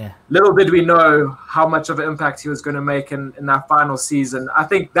 Yeah. Little did we know how much of an impact he was going to make in that final season. I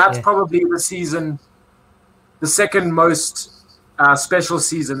think that's probably the second most special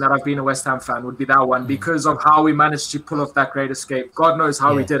season that I've been a West Ham fan would be that one because of how we managed to pull off that great escape. God knows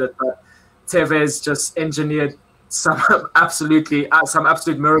how we did it, but Tevez just engineered some absolute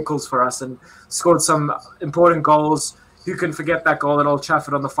miracles for us and scored some important goals. Who can forget that goal at Old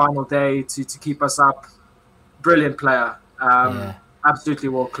Trafford on the final day to keep us up? Brilliant player. Absolutely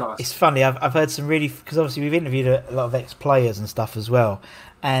world class. It's funny. I've heard some really, because obviously we've interviewed a lot of ex-players and stuff as well,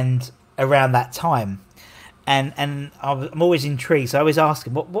 and around that time, and I'm always intrigued. So I always ask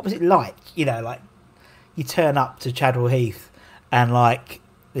him, what was it like? You turn up to Chadwell Heath and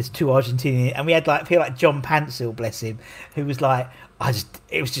there's two Argentinian, and we had people like John Pansel, bless him, who was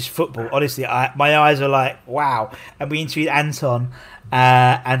it was just football. Honestly, my eyes were like, wow. And we interviewed Anton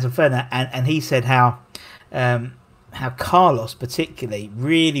Ferner, and he said how Carlos particularly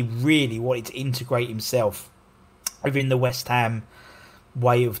really, really wanted to integrate himself within the West Ham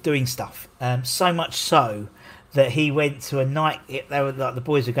way of doing stuff. So much so that he went to a night. They were the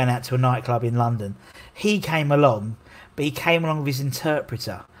boys were going out to a nightclub in London. He came along. But he came along with his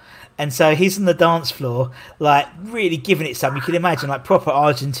interpreter. And so he's on the dance floor, really giving it some. You can imagine, proper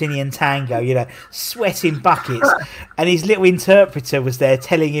Argentinian tango, sweating buckets. And his little interpreter was there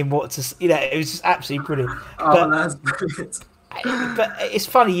telling him what to, it was just absolutely brilliant. That's brilliant. But it's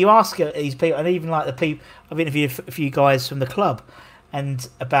funny, you ask these people, and even the people, I've interviewed a few guys from the club, and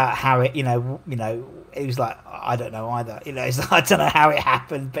about how it, it was I don't know either. I don't know how it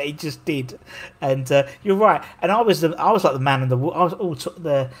happened, but it just did. And you're right. And I was like the man in the. I was all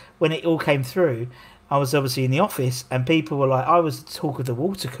when it all came through. I was obviously in the office, and people were I was the talk of the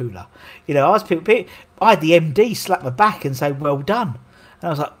water cooler. I had the MD slap my back and say, "Well done." And I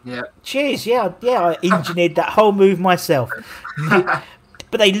was like, "Cheers, yeah." I engineered that whole move myself.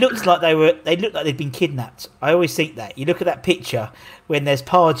 But they looked like they'd been kidnapped. I always think that. You look at that picture when there's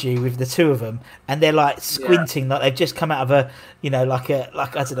Pardew with the two of them, and they're squinting like they've just come out of a, I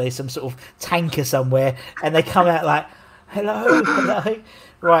don't know, some sort of tanker somewhere, and they come out hello.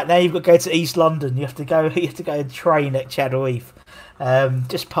 Right, now you've got to go to East London. You have to go and train at Chadwell Heath,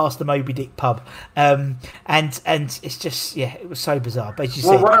 just past the Moby Dick pub, and it's just it was so bizarre. But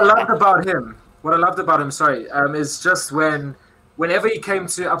what I loved about him, is just whenever he came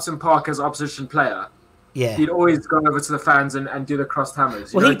to Upton Park as opposition player, he'd always go over to the fans and do the crossed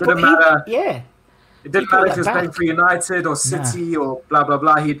hammers. It didn't matter. It didn't matter if he was playing for United or City or blah blah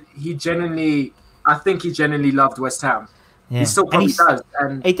blah. I think he genuinely loved West Ham. Yeah. He still probably does.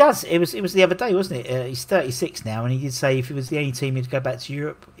 And he does. It was the other day, wasn't it? He's 36 now, and he did say if it was the only team he'd go back to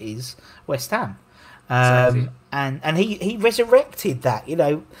Europe is West Ham. And he resurrected that.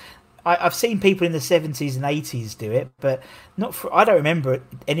 I've seen people in the 70s and 80s do it, but I don't remember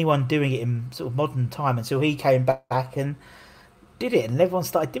anyone doing it in sort of modern time until he came back and did it, and everyone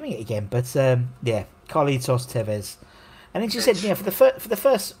started doing it again. But Carlitos Tevez, and then she said, for the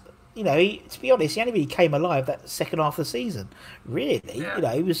first, to be honest, he only really came alive that second half of the season. Really,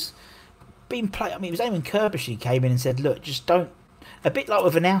 he was being played. I mean, it was Eamon Kerbishley came in and said, "Look, just don't." A bit like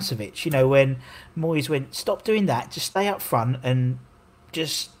with Arnautovic, when Moyes went, "Stop doing that. Just stay up front and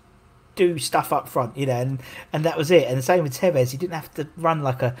just." Do stuff up front, and that was it. And the same with Tevez, he didn't have to run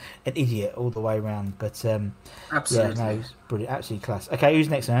like an idiot all the way around. But absolutely, he was brilliant, absolutely class. Okay, who's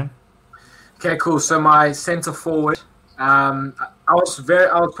next, man? Okay, cool. So my centre forward, I was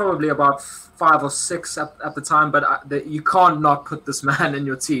probably about 5 or 6 at the time, but you can't not put this man in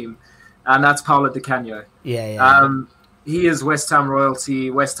your team, and that's Paulo Di Canio. He is West Ham royalty,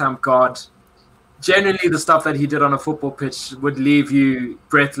 West Ham god. Generally, the stuff that he did on a football pitch would leave you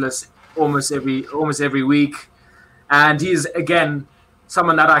breathless almost every week. And he's, again,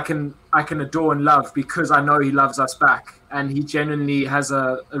 someone that I can adore and love because I know he loves us back. And he genuinely has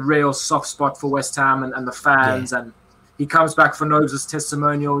a real soft spot for West Ham and the fans. And he comes back for Nobes'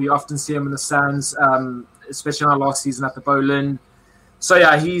 testimonial. You often see him in the stands, especially in our last season at the Boleyn. So,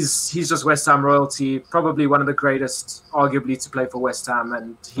 yeah, he's just West Ham royalty, probably one of the greatest, arguably, to play for West Ham,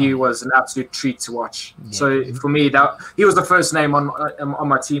 and he was an absolute treat to watch. Yeah. So, for me, he was the first name on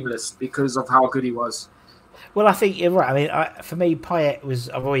my team list because of how good he was. Well, I think you're right. I mean, for me, Payet was,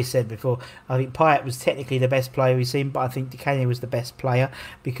 I've always said before, I think Payet was technically the best player we've seen, but I think Di Canio was the best player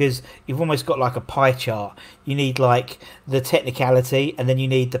because you've almost got like a pie chart. You need like the technicality, and then you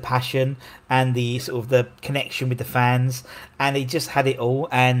need the passion and the sort of the connection with the fans, and he just had it all.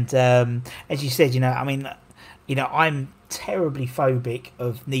 And as you said, I'm terribly phobic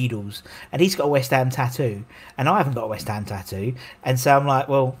of needles, and he's got a West Ham tattoo, and I haven't got a West Ham tattoo, and so I'm like,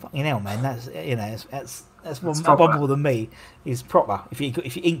 well, fucking hell, man, that's more more than me. He's proper. If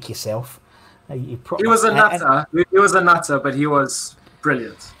you ink yourself, you're proper. He was a nutter. He was a nutter, but he was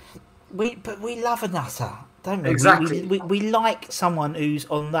brilliant. We love a nutter, don't we? Exactly. We like someone who's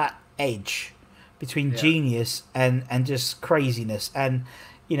on that edge between genius and just craziness. And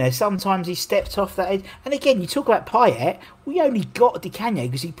sometimes he stepped off that edge. And again, you talk about Payet. We only got Di Canio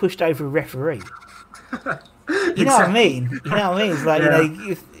because he pushed over a referee. You know what I mean? It's like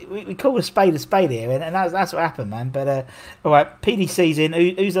we call a spade here, and that's what happened, man. But all right, PDC's in.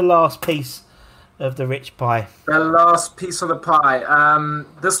 Who's the last piece of the rich pie? The last piece of the pie.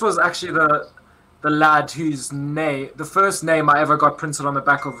 This was actually the lad whose name, the first name I ever got printed on the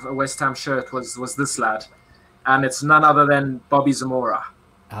back of a West Ham shirt was this lad, and it's none other than Bobby Zamora.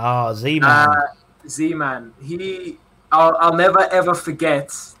 Oh, Z-Man. Z-Man. I'll never ever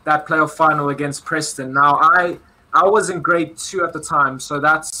forget that playoff final against Preston. Now I was in grade 2 at the time, so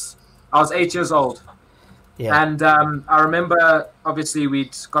I was 8 years old. Yeah. And I remember, obviously,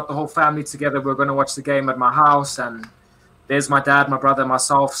 we'd got the whole family together. We were going to watch the game at my house, and there's my dad, my brother,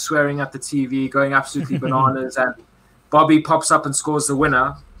 myself swearing at the TV, going absolutely bananas, and Bobby pops up and scores the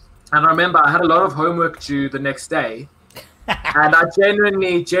winner. And I remember I had a lot of homework due the next day, and I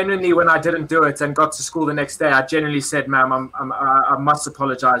genuinely, when I didn't do it and got to school the next day, I genuinely said, "Ma'am, I must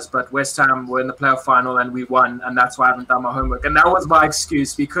apologize, but West Ham were in the playoff final and we won, and that's why I haven't done my homework." And that was my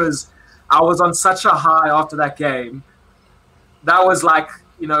excuse because I was on such a high after that game. That was like,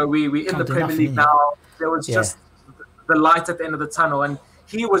 we in the Premier League now. There was just the light at the end of the tunnel, and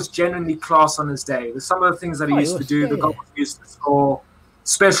he was genuinely class on his day. There's some of the things that he used to do, the goals he used to score.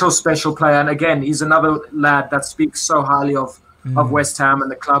 Special player, and again, he's another lad that speaks so highly of West Ham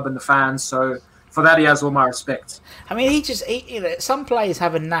and the club and the fans. So for that, he has all my respect. I mean, some players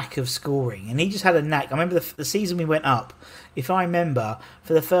have a knack of scoring, and he just had a knack. I remember the season we went up. If I remember,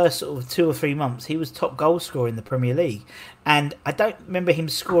 for the first sort of 2 or 3 months, he was top goal scorer in the Premier League, and I don't remember him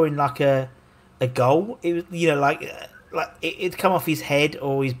scoring like a goal. It was like it'd come off his head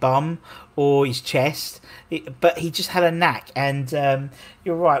or his bum or his chest, but he just had a knack. And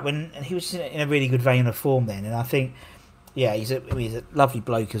you're right, when he was in a really good vein of form then, and I think he's a lovely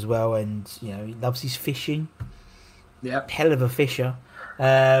bloke as well, and he loves his fishing. Yeah, hell of a fisher.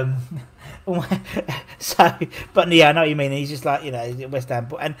 So, but I know what you mean. He's just like West Ham,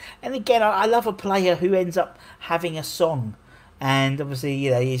 and again, I love a player who ends up having a song. And obviously,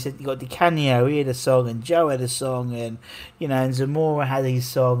 you said you got Di Canio, he had a song, and Joe had a song, and and Zamora had his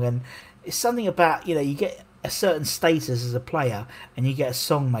song, and it's something about you get a certain status as a player, and you get a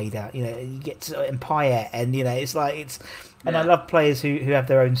song made out. You get to Empire, and it's like it's. And I love players who have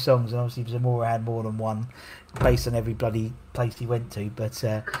their own songs, and obviously Zamora had more than one, based on every bloody place he went to. But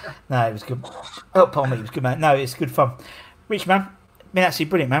no, it was good. Oh, pardon me, it was good, man. No, it's good fun. Rich, man, been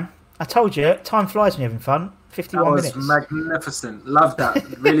absolutely brilliant, man. I told you, time flies when you're having fun. 51 minutes. That was magnificent. Love that.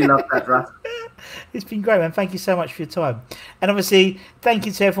 Really love that, right? It's been great, man. Thank you so much for your time. And obviously, thank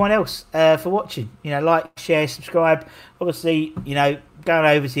you to everyone else for watching. Like, share, subscribe. Obviously, going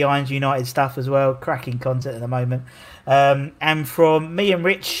over to the Irons United stuff as well. Cracking content at the moment. And from me and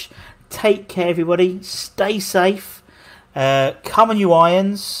Rich, take care, everybody. Stay safe. Come on, you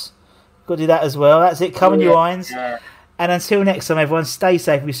Irons. Got to do that as well. That's it. Come on, you Irons. Yeah. And until next time, everyone, stay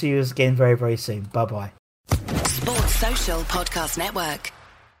safe. We'll see you again very, very soon. Bye-bye. Sports Social Podcast Network.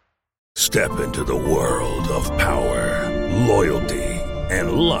 Step into the world of power, loyalty,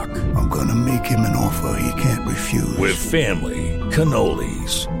 and luck. I'm going to make him an offer he can't refuse. With family,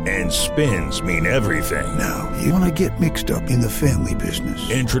 cannolis, and spins mean everything. Now, you want to get mixed up in the family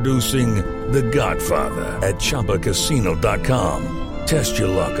business. Introducing The Godfather at ChumbaCasino.com. Test your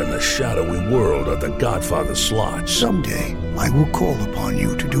luck in the shadowy world of The Godfather slot. Someday, I will call upon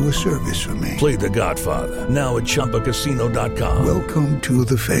you to do a service for me. Play The Godfather, now at ChumbaCasino.com. Welcome to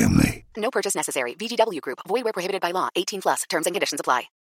the family. No purchase necessary. VGW Group. Void where prohibited by law. 18+. Terms and conditions apply.